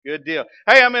Good deal.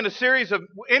 Hey, I'm in a series of,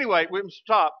 anyway, we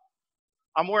stop.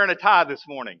 I'm wearing a tie this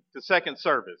morning to second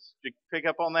service. Did you pick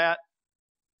up on that?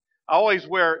 I always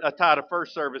wear a tie to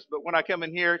first service, but when I come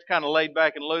in here, it's kind of laid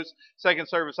back and loose. Second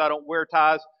service, I don't wear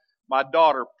ties. My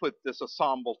daughter put this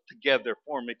ensemble together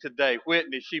for me today.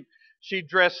 Whitney, she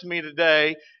dressed me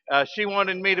today. She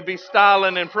wanted me to be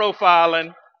styling and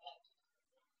profiling,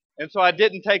 and so I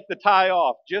didn't take the tie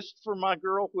off just for my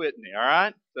girl Whitney. All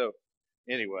right, so.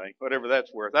 Anyway, whatever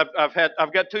that's worth.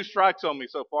 I've got 2 strikes on me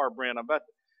so far, Brent. I'm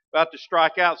about to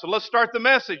strike out. So let's start the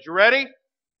message. You ready?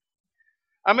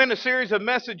 I'm in a series of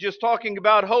messages talking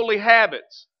about holy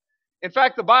habits. In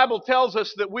fact, the Bible tells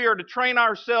us that we are to train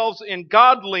ourselves in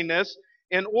godliness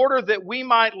in order that we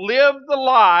might live the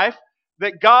life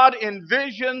that God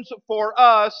envisions for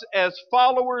us as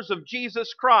followers of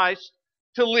Jesus Christ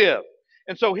to live.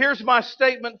 And so here's my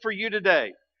statement for you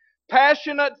today.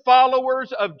 Passionate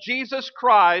followers of Jesus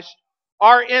Christ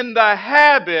are in the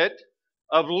habit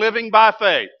of living by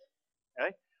faith.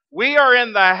 Okay? We are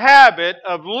in the habit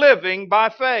of living by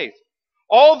faith.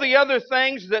 All the other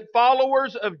things that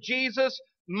followers of Jesus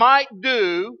might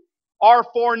do are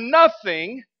for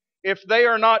nothing if they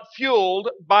are not fueled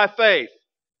by faith.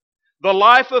 The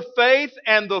life of faith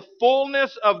and the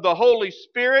fullness of the Holy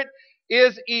Spirit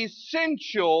is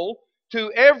essential to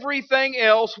everything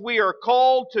else we are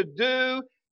called to do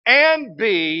and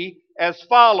be as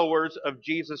followers of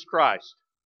Jesus Christ.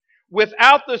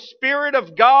 Without the Spirit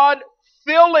of God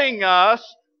filling us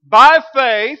by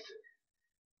faith,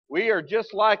 we are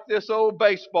just like this old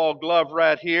baseball glove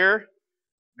right here,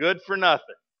 good for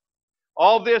nothing.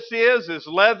 All this is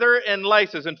leather and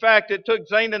laces. In fact, it took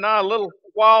Zane and I a little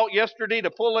while yesterday to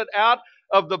pull it out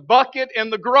of the bucket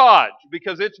in the garage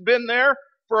because it's been there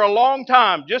for a long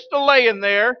time, just a laying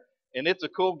there, and it's a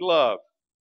cool glove.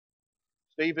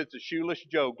 Steve, it's a Shoeless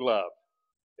Joe glove.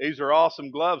 These are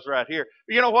awesome gloves right here.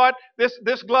 You know what?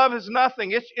 This glove is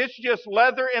nothing. It's just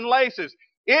leather and laces.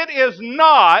 It is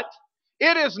not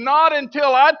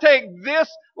until I take this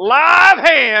live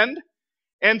hand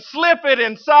and slip it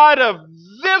inside of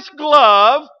this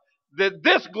glove that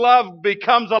this glove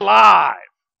becomes alive.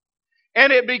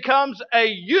 And it becomes a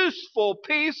useful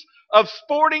piece of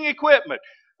sporting equipment.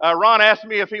 Ron asked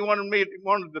me if he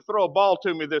wanted to throw a ball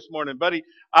to me this morning, buddy.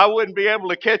 I wouldn't be able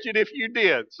to catch it if you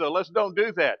did, so let's don't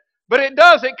do that. But it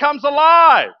does. It comes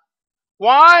alive.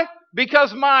 Why?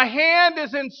 Because my hand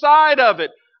is inside of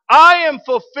it. I am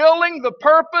fulfilling the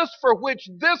purpose for which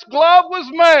this glove was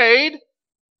made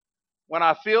when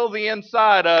I feel the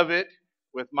inside of it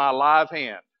with my live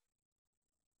hand.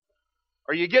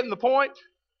 Are you getting the point?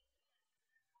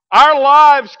 Our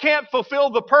lives can't fulfill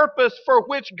the purpose for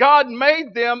which God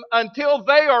made them until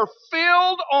they are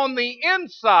filled on the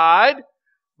inside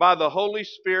by the Holy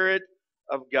Spirit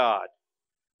of God.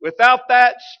 Without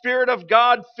that Spirit of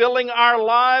God filling our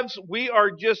lives, we are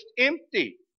just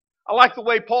empty. I like the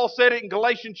way Paul said it in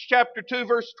Galatians chapter 2,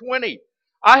 verse 20.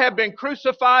 I have been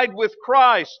crucified with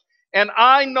Christ, and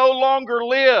I no longer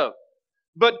live,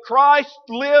 but Christ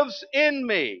lives in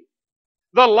me.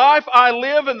 The life I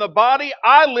live in the body,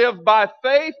 I live by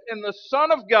faith in the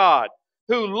Son of God,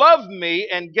 who loved me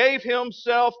and gave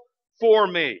Himself for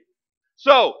me.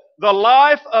 So, the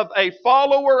life of a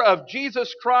follower of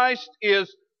Jesus Christ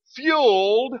is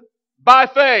fueled by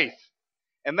faith.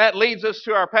 And that leads us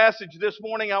to our passage this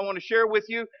morning I want to share with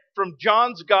you from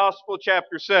John's Gospel,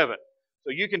 chapter 7.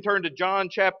 So you can turn to John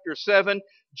chapter 7.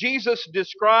 Jesus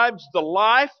describes the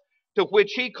life to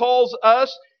which He calls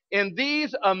us in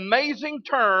these amazing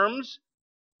terms,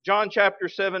 John chapter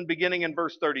 7, beginning in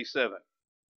verse 37.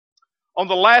 On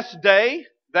the last day,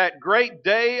 that great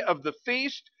day of the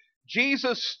feast,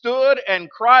 Jesus stood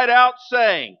and cried out,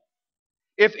 saying,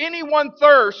 "If anyone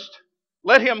thirst,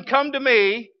 let him come to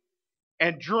me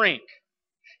and drink.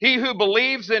 He who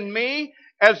believes in me,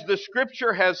 as the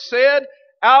Scripture has said,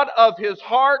 out of his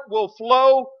heart will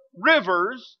flow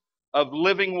rivers of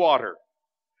living water."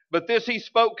 But this He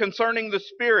spoke concerning the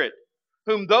Spirit,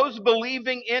 whom those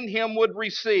believing in Him would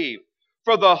receive.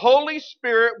 For the Holy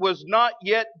Spirit was not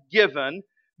yet given,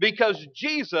 because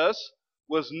Jesus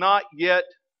was not yet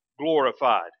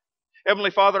glorified.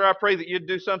 Heavenly Father, I pray that You'd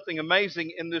do something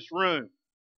amazing in this room.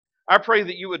 I pray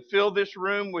that You would fill this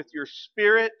room with Your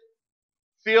Spirit.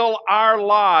 Fill our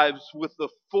lives with the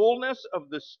fullness of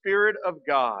the Spirit of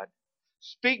God.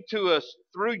 Speak to us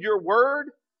through Your Word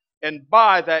and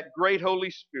by that great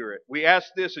Holy Spirit. We ask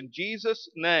this in Jesus'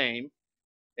 name.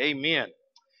 Amen.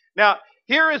 Now,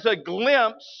 here is a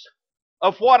glimpse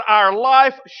of what our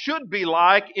life should be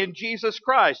like in Jesus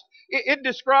Christ. It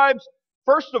describes,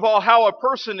 first of all, how a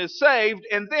person is saved,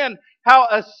 and then how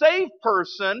a saved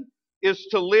person is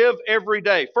to live every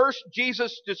day. First,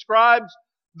 Jesus describes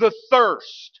the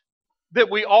thirst that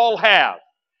we all have.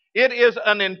 It is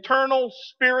an internal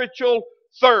spiritual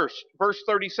thirst. Verse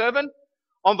 37,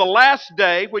 on the last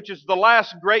day, which is the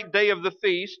last great day of the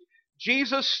feast,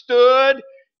 Jesus stood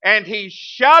and he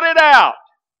shouted out.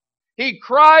 He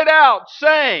cried out,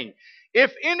 saying,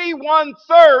 "If anyone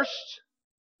thirsts,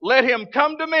 let him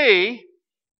come to me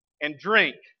and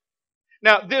drink."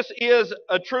 Now, this is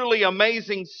a truly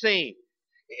amazing scene.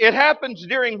 It happens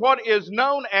during what is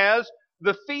known as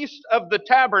the Feast of the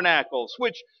Tabernacles,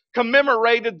 which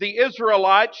commemorated the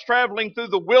Israelites traveling through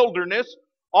the wilderness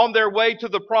on their way to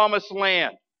the Promised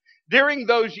Land. During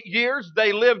those years,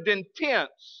 they lived in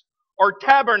tents or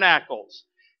tabernacles,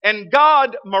 and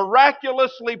God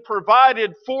miraculously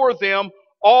provided for them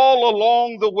all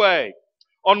along the way.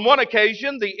 On one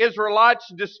occasion, the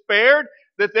Israelites despaired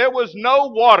that there was no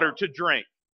water to drink,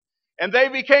 and they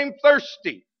became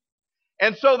thirsty.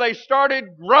 And so they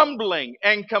started grumbling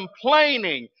and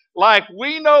complaining like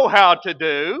we know how to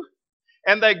do,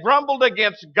 and they grumbled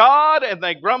against God and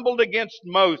they grumbled against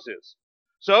Moses.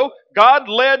 So God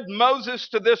led Moses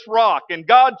to this rock, and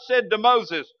God said to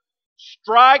Moses,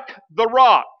 "Strike the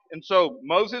rock." And so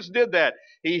Moses did that.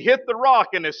 He hit the rock,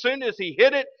 and as soon as he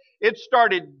hit it, it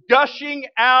started gushing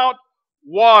out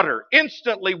water.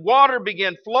 Instantly, water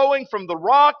began flowing from the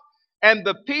rock, and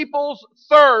the people's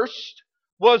thirst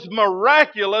was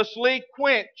miraculously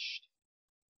quenched.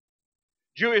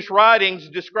 Jewish writings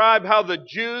describe how the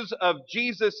Jews of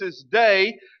Jesus'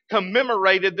 day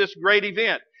commemorated this great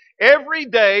event. Every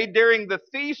day during the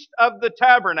Feast of the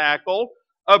Tabernacle,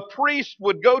 a priest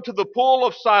would go to the pool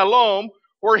of Siloam,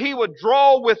 where he would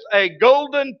draw with a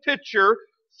golden pitcher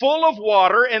full of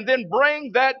water and then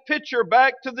bring that pitcher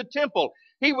back to the temple.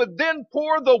 He would then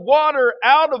pour the water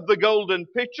out of the golden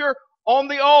pitcher on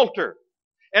the altar.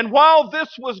 And while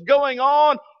this was going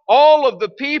on, all of the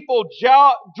people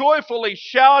joyfully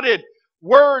shouted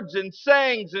words and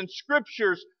sayings and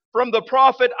scriptures from the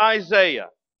prophet Isaiah.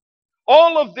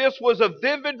 All of this was a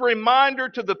vivid reminder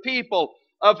to the people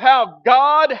of how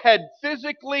God had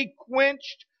physically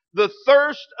quenched the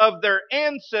thirst of their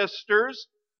ancestors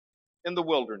in the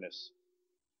wilderness.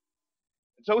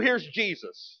 And so here's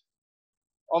Jesus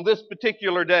on this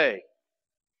particular day.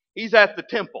 He's at the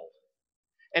temple.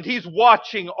 And he's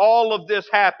watching all of this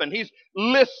happen. He's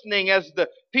listening as the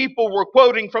people were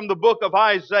quoting from the book of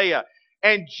Isaiah.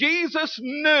 And Jesus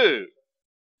knew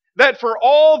that for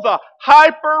all the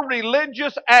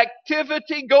hyper-religious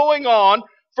activity going on,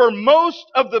 for most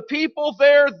of the people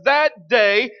there that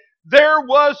day, there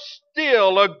was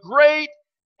still a great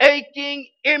aching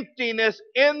emptiness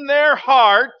in their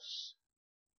hearts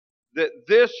that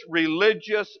this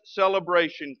religious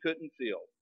celebration couldn't fill.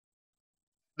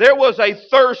 There was a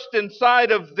thirst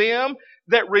inside of them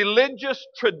that religious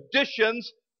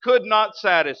traditions could not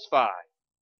satisfy.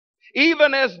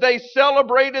 Even as they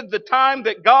celebrated the time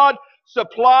that God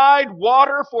supplied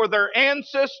water for their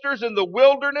ancestors in the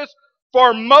wilderness,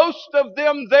 for most of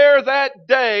them there that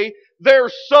day, their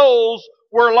souls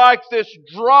were like this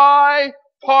dry,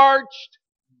 parched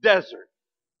desert.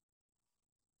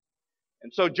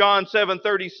 And so John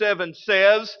 7:37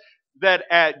 says that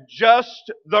at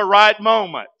just the right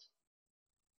moment,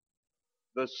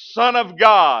 the Son of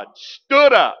God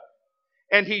stood up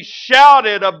and he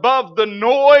shouted above the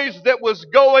noise that was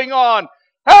going on,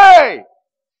 "Hey,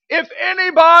 if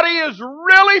anybody is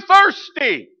really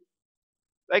thirsty,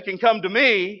 they can come to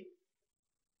me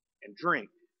and drink."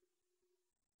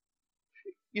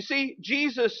 You see,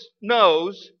 Jesus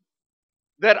knows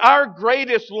that our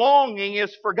greatest longing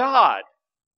is for God,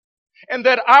 and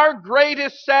that our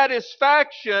greatest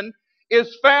satisfaction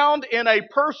is found in a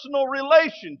personal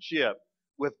relationship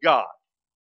with God.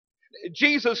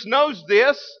 Jesus knows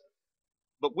this,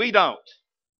 but we don't.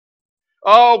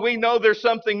 Oh, we know there's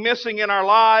something missing in our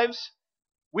lives.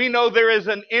 We know there is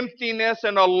an emptiness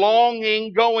and a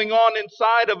longing going on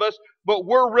inside of us, but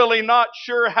we're really not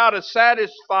sure how to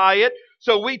satisfy it.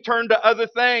 So we turn to other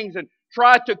things and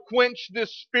try to quench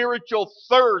this spiritual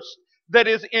thirst that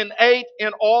is innate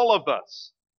in all of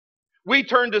us. We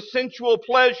turn to sensual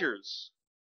pleasures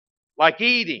like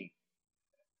eating,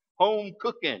 home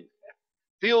cooking,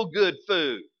 feel-good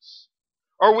foods.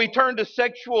 Or we turn to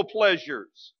sexual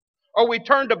pleasures. Or we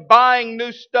turn to buying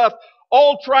new stuff,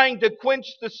 all trying to quench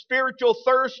the spiritual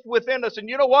thirst within us. And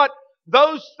you know what?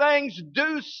 Those things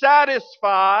do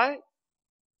satisfy,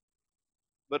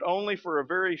 but only for a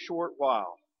very short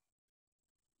while.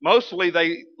 Mostly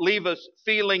they leave us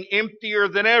feeling emptier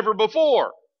than ever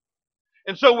before.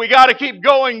 And so we got to keep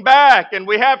going back, and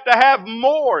we have to have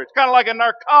more. It's kind of like a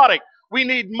narcotic. We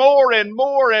need more and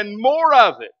more and more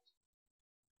of it.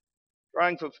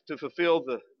 trying to fulfill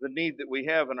the need that we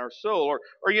have in our soul.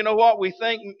 Or you know what, we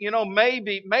think,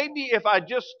 maybe if I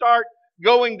just start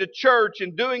going to church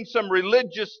and doing some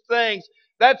religious things,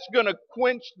 that's going to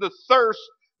quench the thirst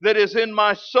that is in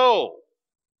my soul.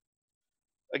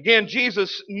 Again,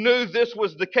 Jesus knew this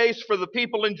was the case for the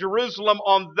people in Jerusalem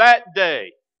on that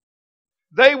day.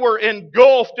 They were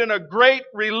engulfed in a great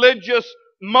religious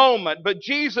moment, but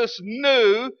Jesus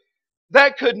knew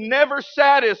that could never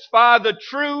satisfy the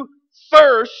true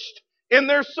thirst in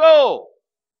their soul.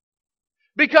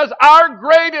 Because our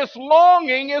greatest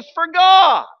longing is for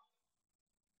God.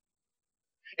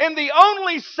 And the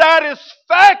only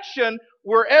satisfaction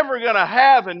we're ever going to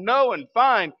have and know and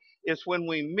find is when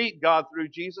we meet God through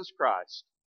Jesus Christ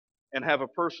and have a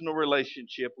personal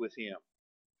relationship with Him.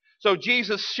 So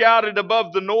Jesus shouted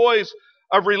above the noise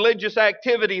of religious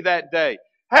activity that day,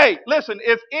 "Hey, listen,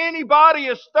 if anybody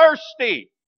is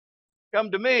thirsty, come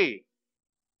to me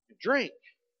and drink."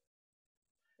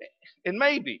 And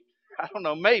maybe, I don't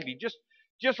know, maybe,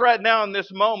 just right now in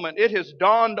this moment, it has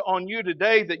dawned on you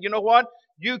today that, you know what?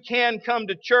 You can come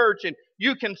to church and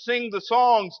you can sing the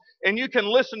songs and you can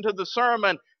listen to the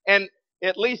sermon and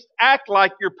at least act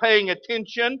like you're paying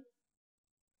attention.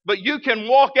 But you can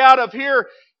walk out of here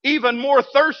even more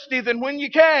thirsty than when you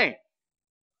came.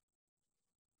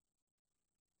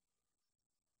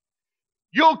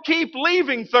 You'll keep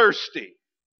leaving thirsty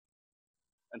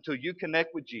until you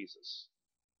connect with Jesus.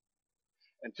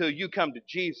 Until you come to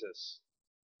Jesus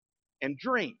and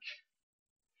drink.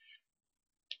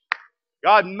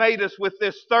 God made us with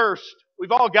this thirst.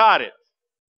 We've all got it.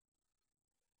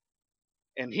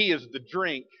 And He is the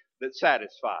drink that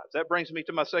satisfies. That brings me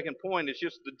to my second point. It's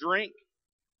just the drink.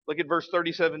 Look at verse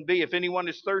 37b. If anyone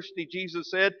is thirsty,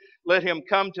 Jesus said, let him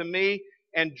come to me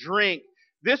and drink.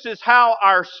 This is how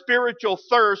our spiritual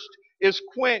thirst is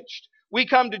quenched. We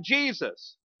come to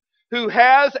Jesus, who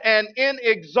has an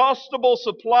inexhaustible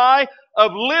supply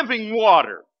of living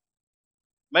water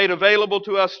made available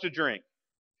to us to drink.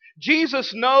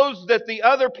 Jesus knows that the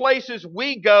other places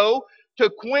we go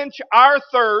to quench our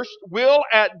thirst will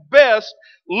at best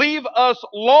leave us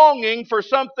longing for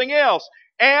something else.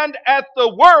 And at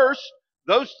the worst,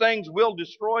 those things will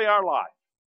destroy our life.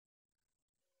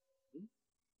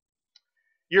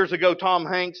 Years ago, Tom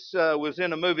Hanks was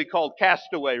in a movie called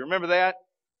Castaway. Remember that?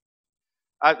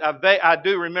 I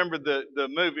do remember the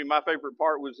movie. My favorite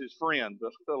part was his friend,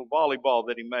 the little volleyball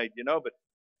that he made, But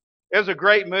it was a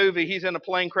great movie. He's in a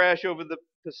plane crash over the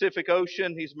Pacific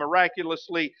Ocean. He's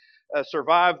miraculously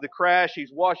survived the crash.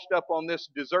 He's washed up on this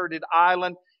deserted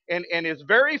island. And his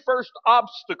very first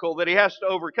obstacle that he has to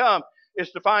overcome is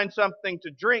to find something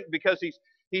to drink because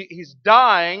he's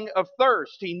dying of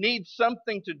thirst. He needs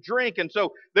something to drink. And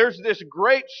so there's this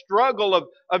great struggle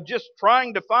of just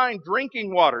trying to find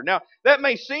drinking water. Now, that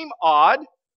may seem odd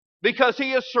because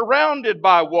he is surrounded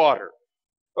by water.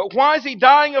 But why is he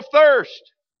dying of thirst?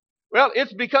 Well,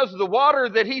 it's because the water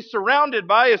that he's surrounded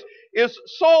by is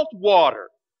salt water,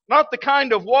 not the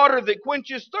kind of water that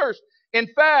quenches thirst. In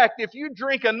fact, if you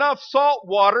drink enough salt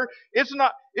water, it's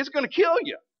going to kill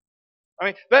you. I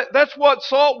mean, that's what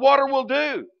salt water will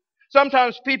do.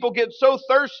 Sometimes people get so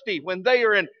thirsty when they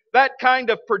are in that kind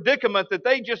of predicament that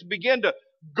they just begin to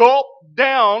gulp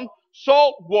down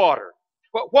salt water.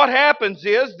 But what happens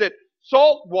is that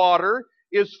salt water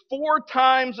is 4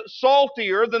 times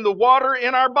saltier than the water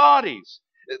in our bodies.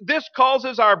 This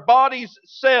causes our body's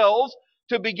cells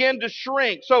to begin to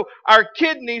shrink. So our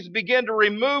kidneys begin to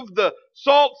remove the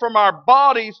salt from our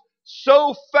bodies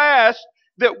so fast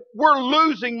that we're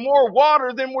losing more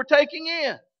water than we're taking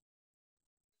in.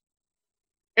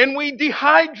 And we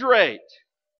dehydrate.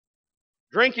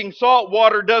 Drinking salt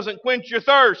water doesn't quench your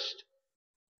thirst.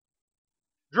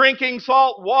 Drinking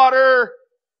salt water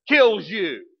kills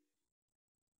you.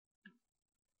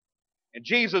 And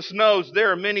Jesus knows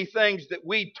there are many things that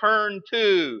we turn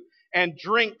to and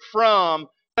drink from,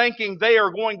 thinking they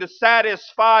are going to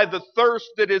satisfy the thirst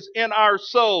that is in our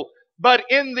soul. But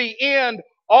in the end,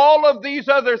 all of these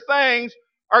other things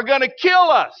are going to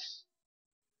kill us.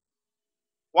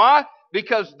 Why?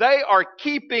 Because they are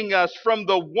keeping us from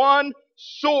the one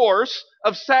source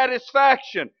of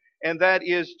satisfaction, and that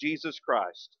is Jesus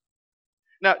Christ.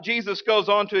 Now, Jesus goes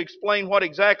on to explain what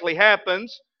exactly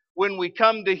happens when we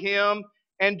come to Him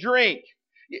and drink.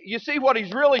 You see, what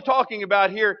He's really talking about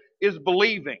here is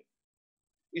believing.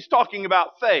 He's talking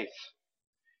about faith.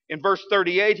 In verse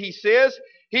 38, He says,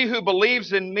 he who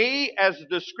believes in me, as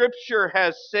the Scripture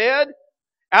has said,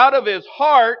 out of his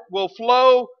heart will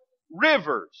flow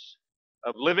rivers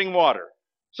of living water.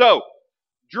 So,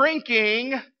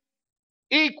 drinking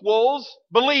equals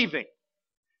believing.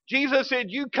 Jesus said,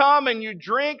 you come and you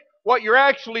drink What you're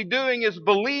actually doing is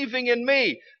believing in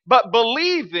me. But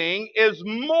believing is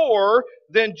more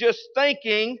than just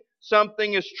thinking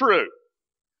something is true.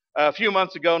 A few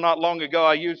months ago, not long ago,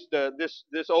 I used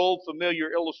this old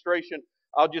familiar illustration.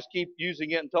 I'll just keep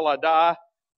using it until I die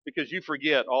because you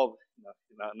forget all.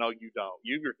 No, you don't.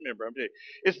 You remember.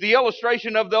 It's the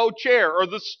illustration of the old chair or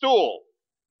the stool.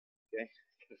 Okay,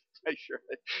 make sure.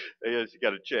 Yes, you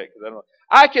got to check.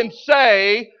 I can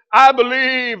say I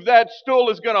believe that stool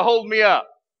is going to hold me up.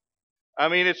 I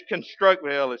mean, it's constructed.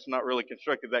 Well, it's not really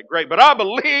constructed that great, but I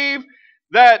believe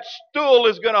that stool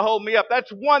is going to hold me up.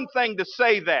 That's one thing to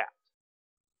say that.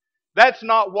 That's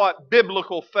not what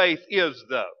biblical faith is,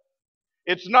 though.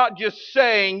 It's not just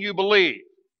saying you believe.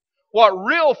 What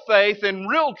real faith and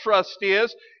real trust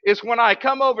is when I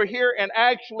come over here and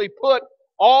actually put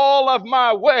all of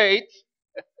my weight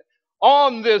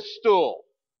on this stool.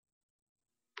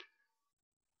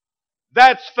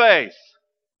 That's faith.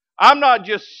 I'm not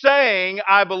just saying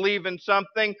I believe in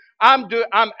something. I'm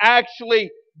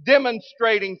actually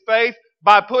demonstrating faith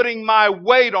by putting my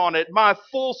weight on it, my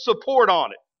full support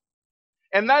on it.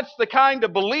 And that's the kind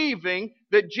of believing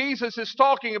that Jesus is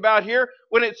talking about here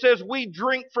when it says we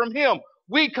drink from Him.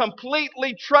 We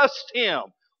completely trust Him.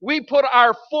 We put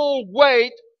our full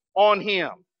weight on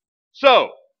Him.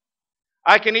 So,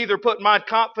 I can either put my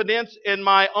confidence in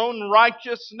my own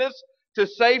righteousness to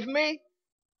save me,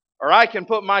 or I can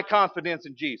put my confidence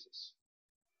in Jesus.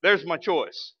 There's my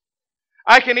choice.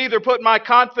 I can either put my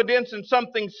confidence in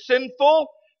something sinful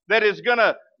that is going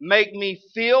to make me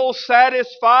feel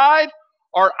satisfied,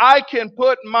 or I can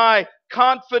put my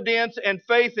confidence and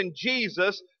faith in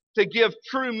Jesus to give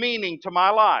true meaning to my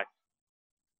life.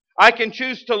 I can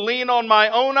choose to lean on my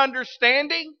own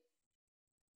understanding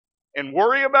and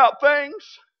worry about things,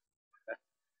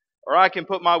 or I can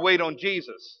put my weight on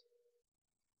Jesus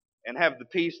and have the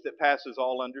peace that passes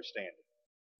all understanding.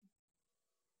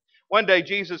 One day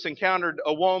Jesus encountered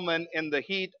a woman in the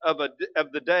heat of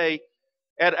the day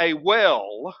at a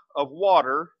well of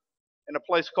water in a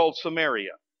place called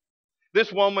Samaria.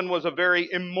 This woman was a very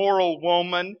immoral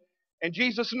woman, and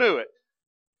Jesus knew it.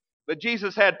 But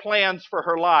Jesus had plans for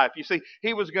her life. You see,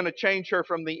 He was going to change her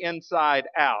from the inside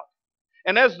out.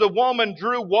 And as the woman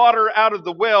drew water out of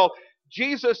the well,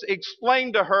 Jesus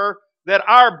explained to her that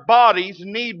our bodies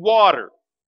need water,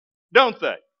 don't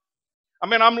they? I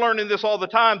mean, I'm learning this all the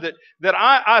time, that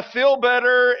I feel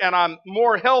better and I'm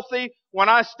more healthy when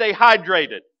I stay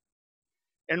hydrated.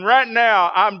 And right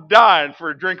now, I'm dying for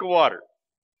a drink of water.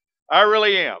 I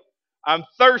really am. I'm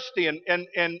thirsty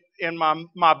and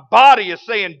my body is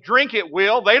saying, drink it,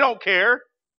 Will. They don't care.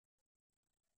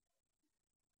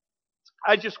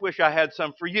 I just wish I had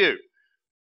some for you.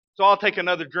 So I'll take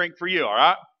another drink for you, all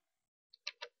right?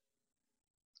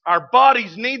 Our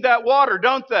bodies need that water,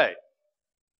 don't they?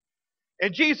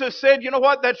 And Jesus said, you know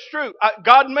what? That's true.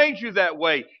 God made you that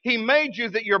way. He made you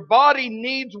that your body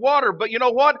needs water. But you know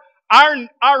what?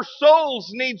 Our souls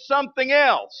need something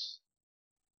else.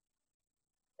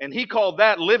 And He called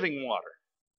that living water.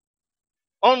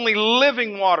 Only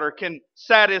living water can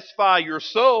satisfy your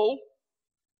soul.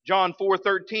 John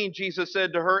 4:13, Jesus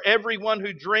said to her, everyone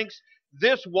who drinks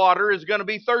this water is going to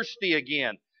be thirsty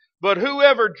again. But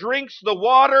whoever drinks the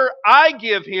water I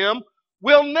give him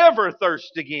will never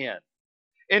thirst again.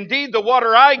 Indeed, the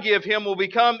water I give him will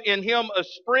become in him a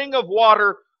spring of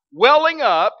water welling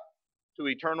up to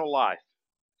eternal life.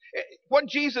 What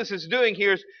Jesus is doing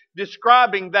here is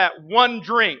describing that one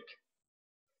drink.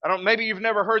 Maybe you've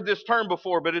never heard this term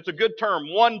before, but it's a good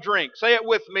term. One drink. Say it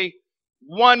with me.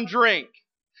 One drink.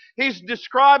 He's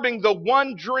describing the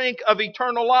one drink of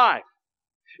eternal life.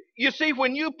 You see,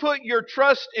 when you put your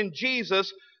trust in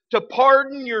Jesus to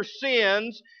pardon your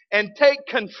sins and take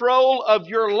control of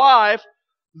your life,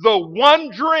 the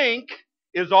one drink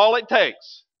is all it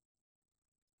takes.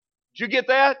 Did you get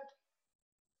that?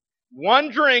 One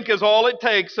drink is all it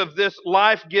takes of this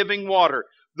life-giving water.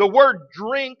 The word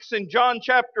drinks in John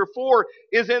chapter 4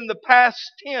 is in the past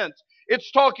tense.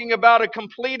 It's talking about a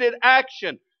completed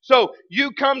action. So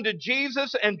you come to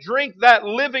Jesus and drink that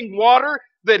living water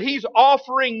that He's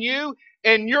offering you,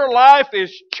 and your life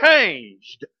is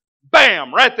changed.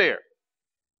 Bam, right there.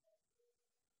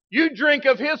 You drink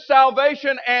of His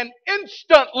salvation and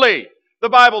instantly, the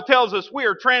Bible tells us, we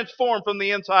are transformed from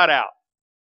the inside out.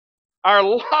 Our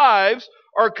lives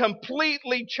are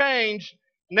completely changed,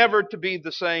 never to be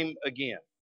the same again.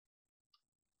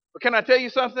 But can I tell you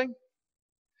something?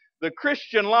 The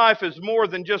Christian life is more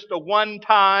than just a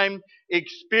one-time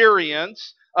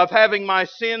experience of having my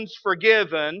sins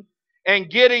forgiven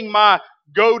and getting my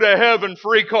go-to-heaven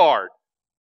free card.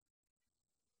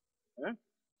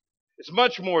 It's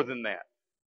much more than that.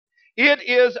 It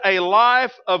is a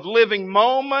life of living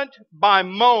moment by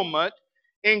moment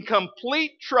in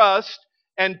complete trust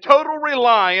and total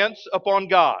reliance upon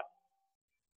God.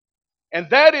 And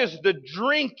that is the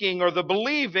drinking or the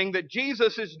believing that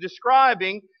Jesus is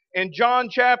describing in John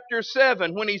chapter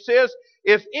 7 when he says,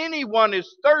 if anyone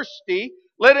is thirsty,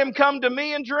 let him come to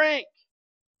me and drink.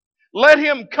 Let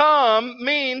him come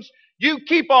means you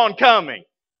keep on coming.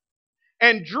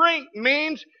 And drink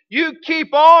means you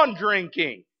keep on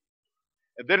drinking.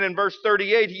 And then in verse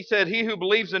 38 he said, he who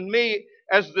believes in me,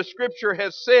 as the scripture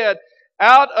has said,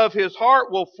 out of his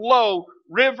heart will flow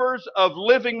rivers of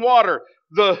living water.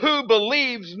 The who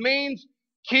believes means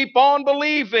keep on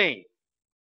believing.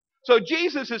 So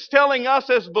Jesus is telling us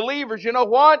as believers, you know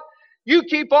what? You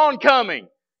keep on coming.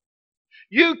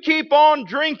 You keep on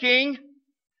drinking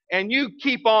and you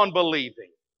keep on believing.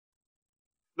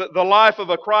 The life of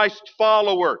a Christ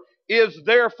follower is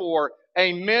therefore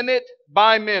a minute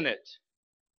by minute,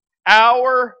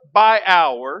 hour by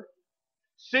hour,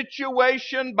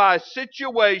 situation by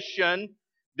situation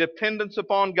dependence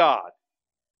upon God.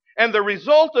 And the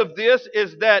result of this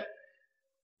is that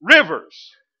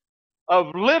rivers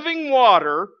of living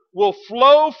water will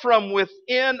flow from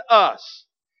within us.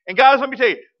 And guys, let me tell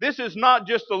you, this is not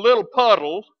just a little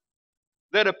puddle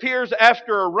that appears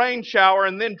after a rain shower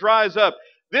and then dries up.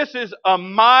 This is a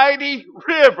mighty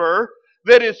river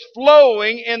that is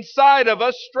flowing inside of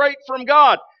us straight from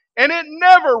God. And it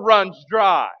never runs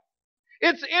dry.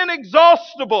 It's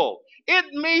inexhaustible. It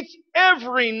meets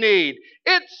every need.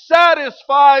 It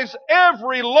satisfies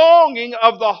every longing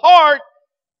of the heart,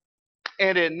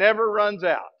 and it never runs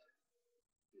out.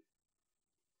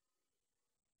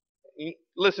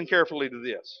 Listen carefully to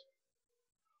this.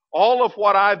 All of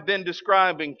what I've been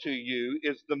describing to you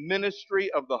is the ministry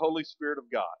of the Holy Spirit of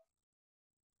God.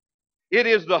 It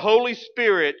is the Holy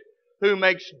Spirit who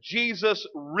makes Jesus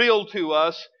real to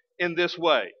us in this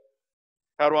way.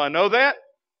 How do I know that?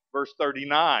 Verse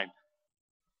 39.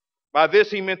 By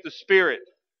this he meant the Spirit,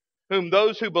 whom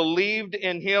those who believed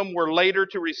in him were later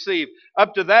to receive.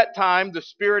 Up to that time, the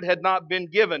Spirit had not been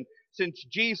given, since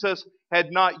Jesus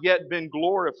had not yet been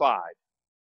glorified.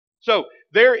 So,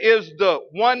 there is the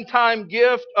one-time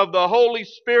gift of the Holy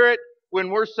Spirit when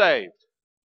we're saved.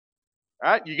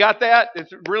 All right? You got that?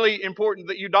 It's really important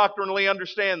that you doctrinally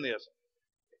understand this.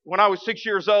 When I was 6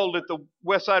 years old at the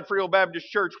Westside Free Old Baptist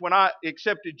Church, when I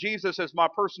accepted Jesus as my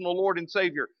personal Lord and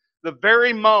Savior, the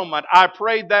very moment I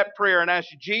prayed that prayer and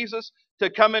asked Jesus to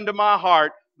come into my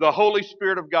heart, the Holy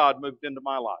Spirit of God moved into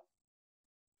my life.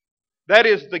 That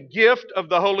is the gift of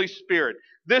the Holy Spirit.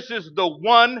 This is the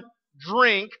one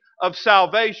drink of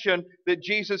salvation that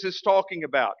Jesus is talking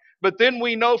about. But then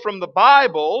we know from the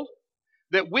Bible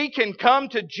that we can come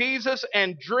to Jesus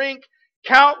and drink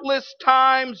countless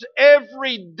times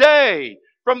every day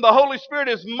from the Holy Spirit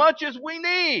as much as we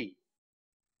need.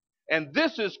 And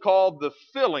this is called the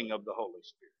filling of the Holy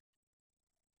Spirit.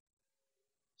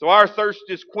 So our thirst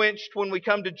is quenched when we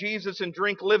come to Jesus and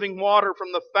drink living water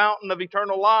from the fountain of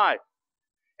eternal life.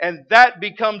 And that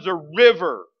becomes a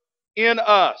river in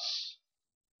us.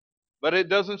 But it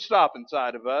doesn't stop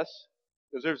inside of us,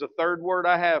 because there's a third word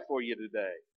I have for you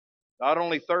today. Not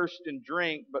only thirst and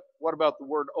drink, but what about the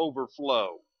word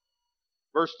overflow?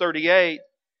 Verse 38,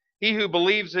 he who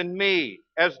believes in me,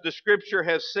 as the scripture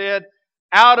has said,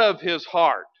 out of his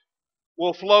heart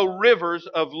will flow rivers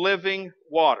of living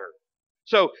water.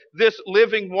 So this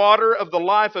living water of the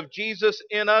life of Jesus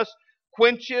in us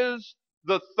quenches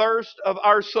the thirst of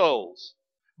our souls.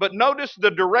 But notice the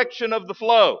direction of the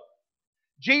flow.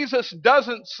 Jesus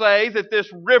doesn't say that this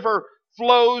river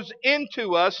flows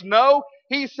into us. No,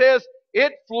 he says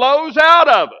it flows out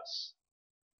of us.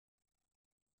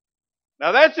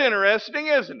 Now that's interesting,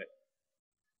 isn't it?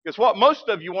 Because what most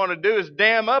of you want to do is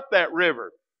dam up that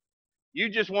river. You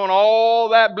just want all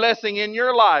that blessing in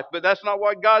your life, but that's not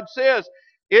what God says.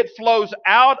 It flows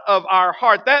out of our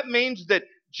heart. That means that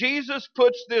Jesus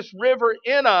puts this river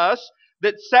in us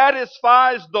that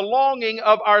satisfies the longing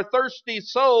of our thirsty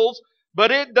souls, but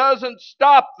it doesn't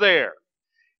stop there.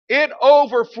 It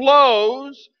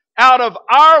overflows out of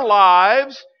our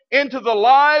lives into the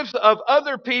lives of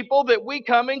other people that we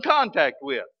come in contact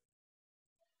with.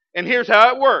 And here's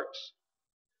how it works.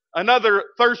 Another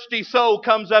thirsty soul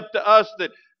comes up to us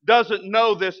that doesn't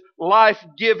know this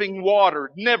life-giving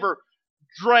water, never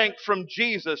drank from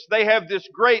Jesus. They have this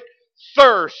great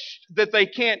thirst that they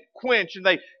can't quench, and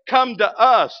they come to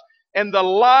us. And the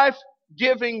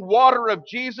life-giving water of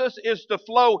Jesus is to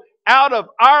flow out of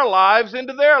our lives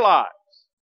into their lives.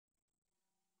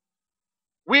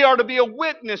 We are to be a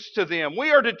witness to them.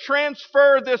 We are to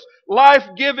transfer this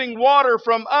life-giving water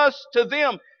from us to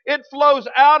them. It flows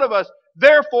out of us.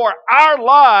 Therefore, our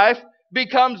life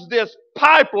becomes this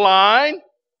pipeline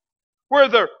where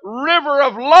the river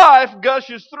of life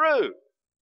gushes through.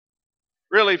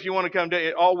 Really, if you want to come to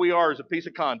it, all we are is a piece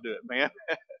of conduit, man.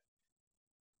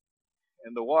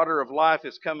 And the water of life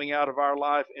is coming out of our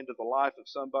life into the life of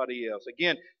somebody else.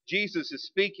 Again, Jesus is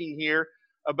speaking here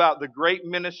about the great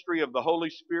ministry of the Holy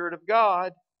Spirit of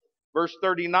God. Verse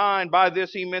 39, by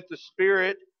this he meant the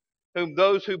Spirit, whom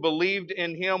those who believed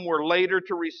in him were later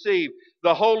to receive.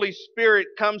 The Holy Spirit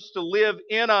comes to live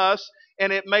in us,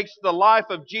 and it makes the life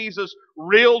of Jesus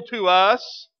real to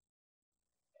us.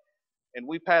 And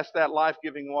we pass that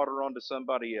life-giving water on to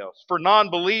somebody else. For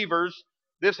non-believers,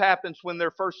 this happens when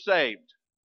they're first saved.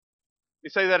 Let me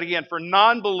say that again. For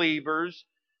non-believers,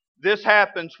 this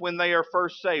happens when they are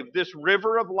first saved. This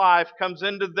river of life comes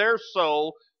into their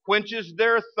soul, quenches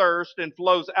their thirst, and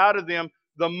flows out of them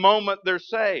the moment they're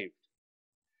saved.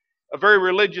 A very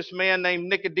religious man named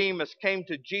Nicodemus came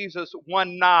to Jesus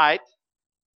one night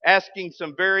asking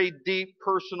some very deep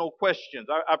personal questions.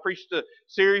 I preached a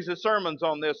series of sermons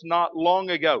on this not long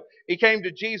ago. He came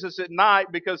to Jesus at night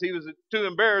because he was too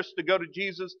embarrassed to go to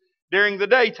Jesus during the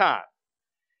daytime.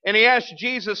 And he asked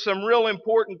Jesus some real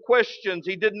important questions.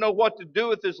 He didn't know what to do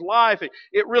with his life.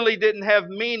 It really didn't have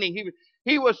meaning.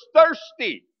 He was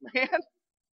thirsty, man.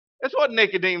 That's what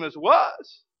Nicodemus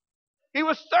was. He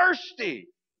was thirsty.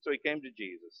 So he came to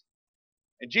Jesus.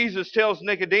 And Jesus tells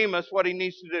Nicodemus what he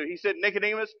needs to do. He said,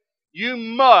 Nicodemus, you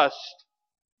must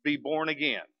be born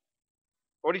again.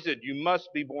 What he said, you must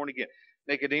be born again.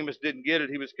 Nicodemus didn't get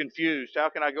it. He was confused. How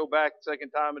can I go back the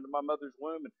second time into my mother's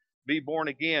womb and be born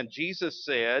again? Jesus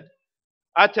said,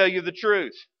 I tell you the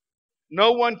truth.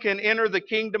 No one can enter the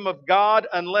kingdom of God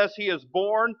unless he is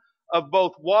born of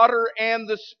both water and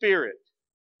the Spirit.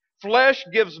 Flesh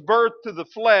gives birth to the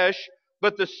flesh,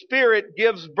 but the Spirit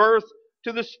gives birth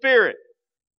to the Spirit.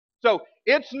 So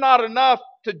it's not enough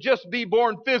to just be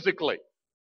born physically.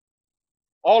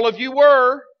 All of you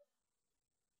were,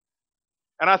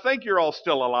 and I think you're all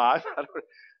still alive.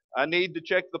 I need to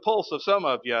check the pulse of some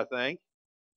of you, I think.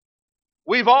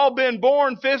 We've all been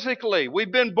born physically.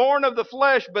 We've been born of the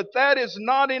flesh, but that is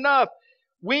not enough.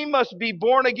 We must be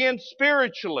born again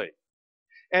spiritually.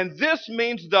 And this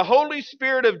means the Holy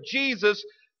Spirit of Jesus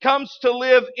comes to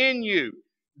live in you.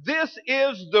 This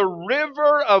is the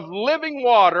river of living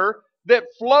water that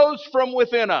flows from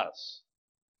within us.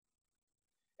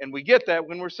 And we get that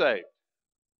when we're saved.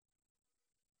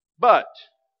 But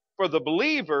for the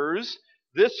believers,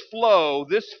 this flow,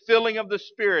 this filling of the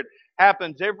Spirit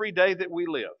happens every day that we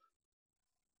live.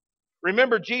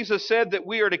 Remember, Jesus said that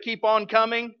we are to keep on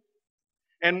coming,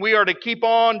 and we are to keep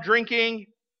on drinking,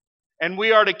 and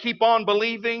we are to keep on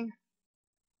believing.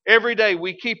 Every day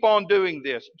we keep on doing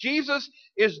this. Jesus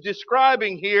is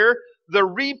describing here the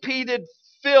repeated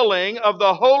filling of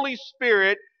the Holy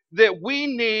Spirit that we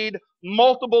need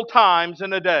multiple times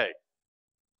in a day.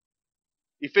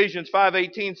 Ephesians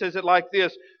 5:18 says it like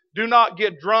this, do not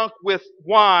get drunk with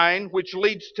wine, which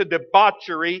leads to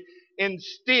debauchery.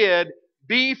 Instead,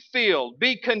 be filled,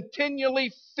 be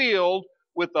continually filled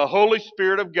with the Holy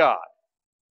Spirit of God.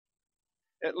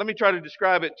 Let me try to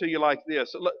describe it to you like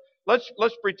this.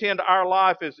 Let's pretend our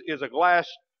life is a glass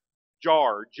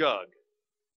jar, jug,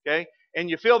 okay? And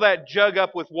you fill that jug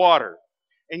up with water,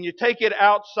 and you take it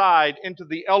outside into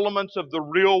the elements of the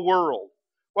real world.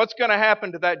 What's going to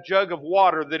happen to that jug of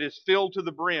water that is filled to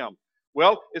the brim?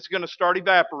 Well, it's going to start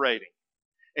evaporating.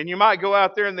 And you might go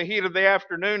out there in the heat of the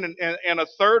afternoon and a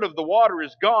third of the water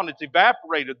is gone. It's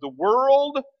evaporated. The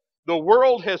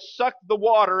world has sucked the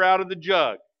water out of the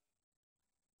jug.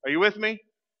 Are you with me?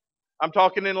 I'm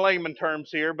talking in layman terms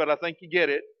here, but I think you get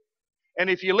it. And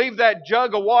if you leave that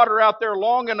jug of water out there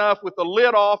long enough with the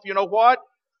lid off, you know what?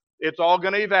 It's all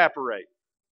going to evaporate.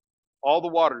 All the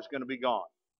water is going to be gone.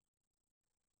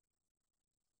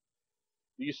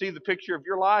 Do you see the picture of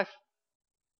your life?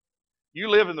 You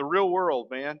live in the real world,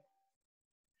 man.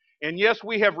 And yes,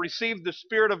 we have received the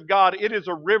Spirit of God. It is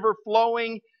a river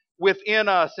flowing within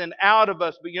us and out of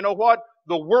us. But you know what?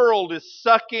 The world is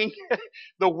sucking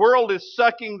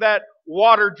that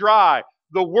water dry.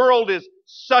 The world is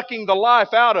sucking the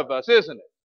life out of us, isn't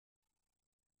it?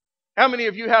 How many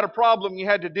of you had a problem you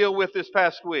had to deal with this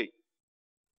past week?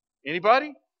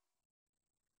 Anybody?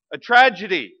 A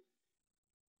tragedy.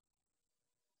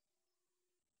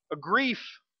 A grief.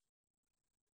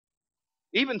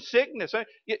 Even sickness.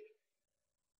 The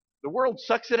world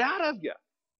sucks it out of you.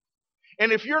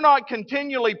 And if you're not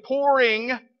continually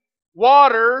pouring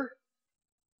water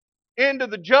into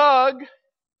the jug,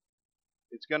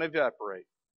 it's going to evaporate.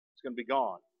 It's going to be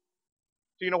gone.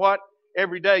 So you know what?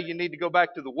 Every day you need to go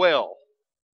back to the well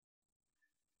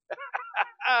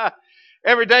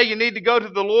Every day you need to go to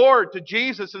the Lord, to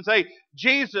Jesus, and say,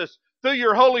 Jesus, through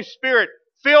your Holy Spirit,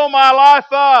 fill my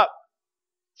life up.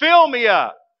 Fill me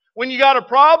up. When you got a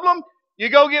problem, you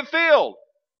go get filled.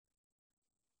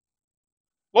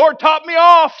 Lord, top me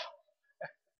off.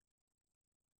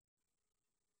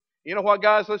 You know what,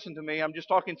 guys? Listen to me. I'm just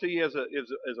talking to you as a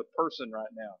person right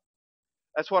now.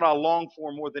 That's what I long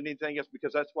for more than anything else,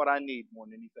 because that's what I need more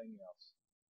than anything else.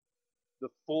 The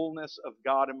fullness of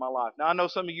God in my life. Now, I know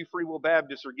some of you Free Will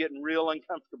Baptists are getting real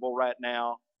uncomfortable right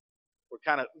now. We're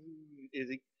kind of, is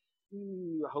he?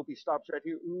 Ooh, I hope he stops right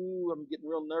here. Ooh, I'm getting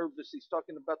real nervous. He's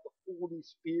talking about the Holy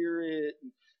Spirit.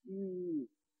 Ooh.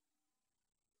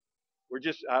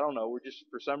 I don't know,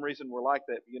 for some reason, we're like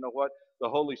that. But you know what? The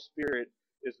Holy Spirit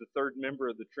is the third member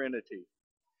of the Trinity.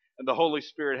 And the Holy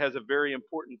Spirit has a very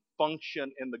important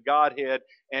function in the Godhead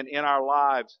and in our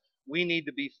lives. We need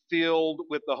to be filled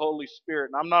with the Holy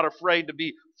Spirit. And I'm not afraid to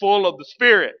be full of the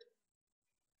Spirit.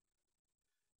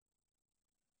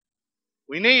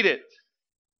 We need it.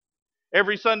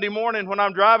 Every Sunday morning when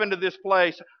I'm driving to this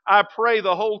place, I pray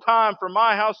the whole time from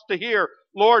my house to here,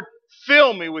 Lord,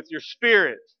 fill me with your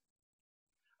Spirit.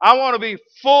 I want to be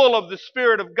full of the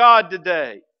Spirit of God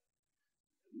today.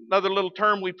 Another little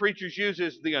term we preachers use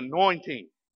is the anointing.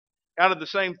 Kind of the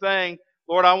same thing.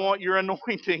 Lord, I want your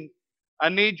anointing. I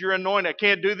need your anointing. I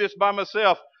can't do this by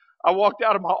myself. I walked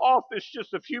out of my office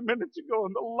just a few minutes ago,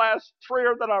 and the last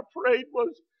prayer that I prayed was,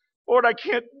 Lord, I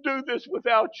can't do this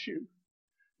without you.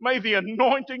 May the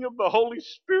anointing of the Holy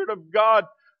Spirit of God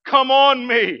come on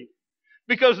me,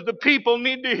 because the people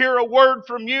need to hear a word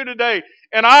from you today.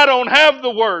 And I don't have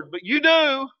the word, but you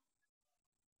do.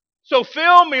 So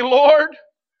fill me, Lord.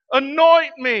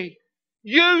 Anoint me.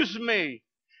 Use me.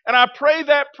 And I pray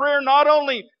that prayer not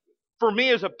only for me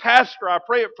as a pastor, I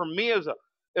pray it for me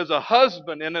as a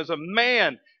husband and as a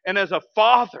man and as a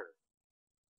father.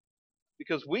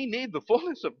 Because we need the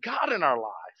fullness of God in our life.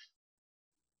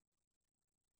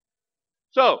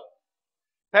 So,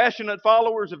 passionate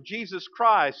followers of Jesus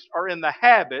Christ are in the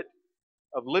habit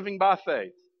of living by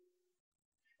faith.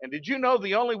 And did you know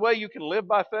the only way you can live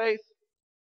by faith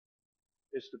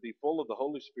is to be full of the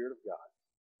Holy Spirit of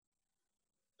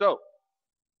God? So,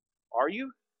 are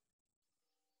you?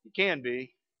 You can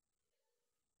be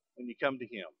when you come to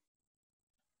Him.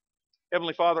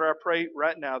 Heavenly Father, I pray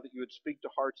right now that you would speak to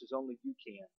hearts as only you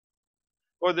can.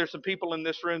 Lord, there's some people in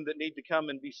this room that need to come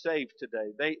and be saved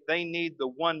today. They need the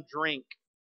one drink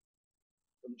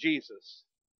from Jesus.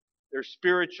 They're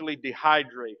spiritually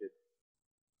dehydrated.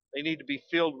 They need to be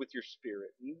filled with your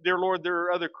Spirit. And dear Lord, there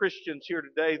are other Christians here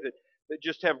today that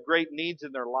just have great needs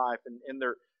in their life, and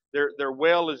their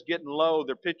well is getting low,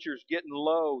 their pitcher's getting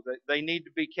low. They need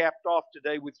to be capped off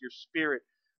today with your Spirit.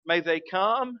 May they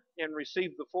come and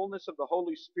receive the fullness of the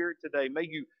Holy Spirit today. May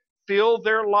you fill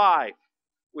their life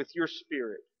with your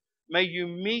Spirit. May you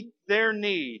meet their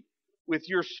need with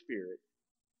your Spirit.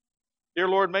 Dear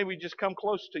Lord, may we just come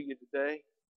close to you today.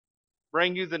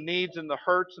 Bring you the needs and the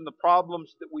hurts and the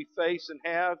problems that we face and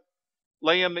have.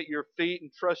 Lay them at your feet and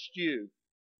trust you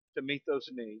to meet those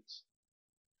needs.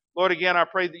 Lord, again, I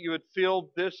pray that you would fill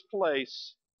this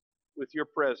place with your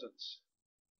presence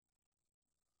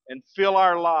and fill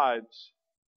our lives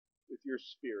with your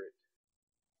Spirit.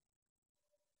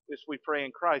 This we pray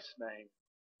in Christ's name.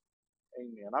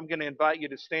 Amen. I'm going to invite you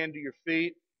to stand to your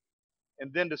feet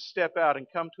and then to step out and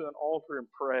come to an altar and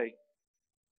pray.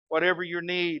 Whatever your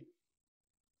need,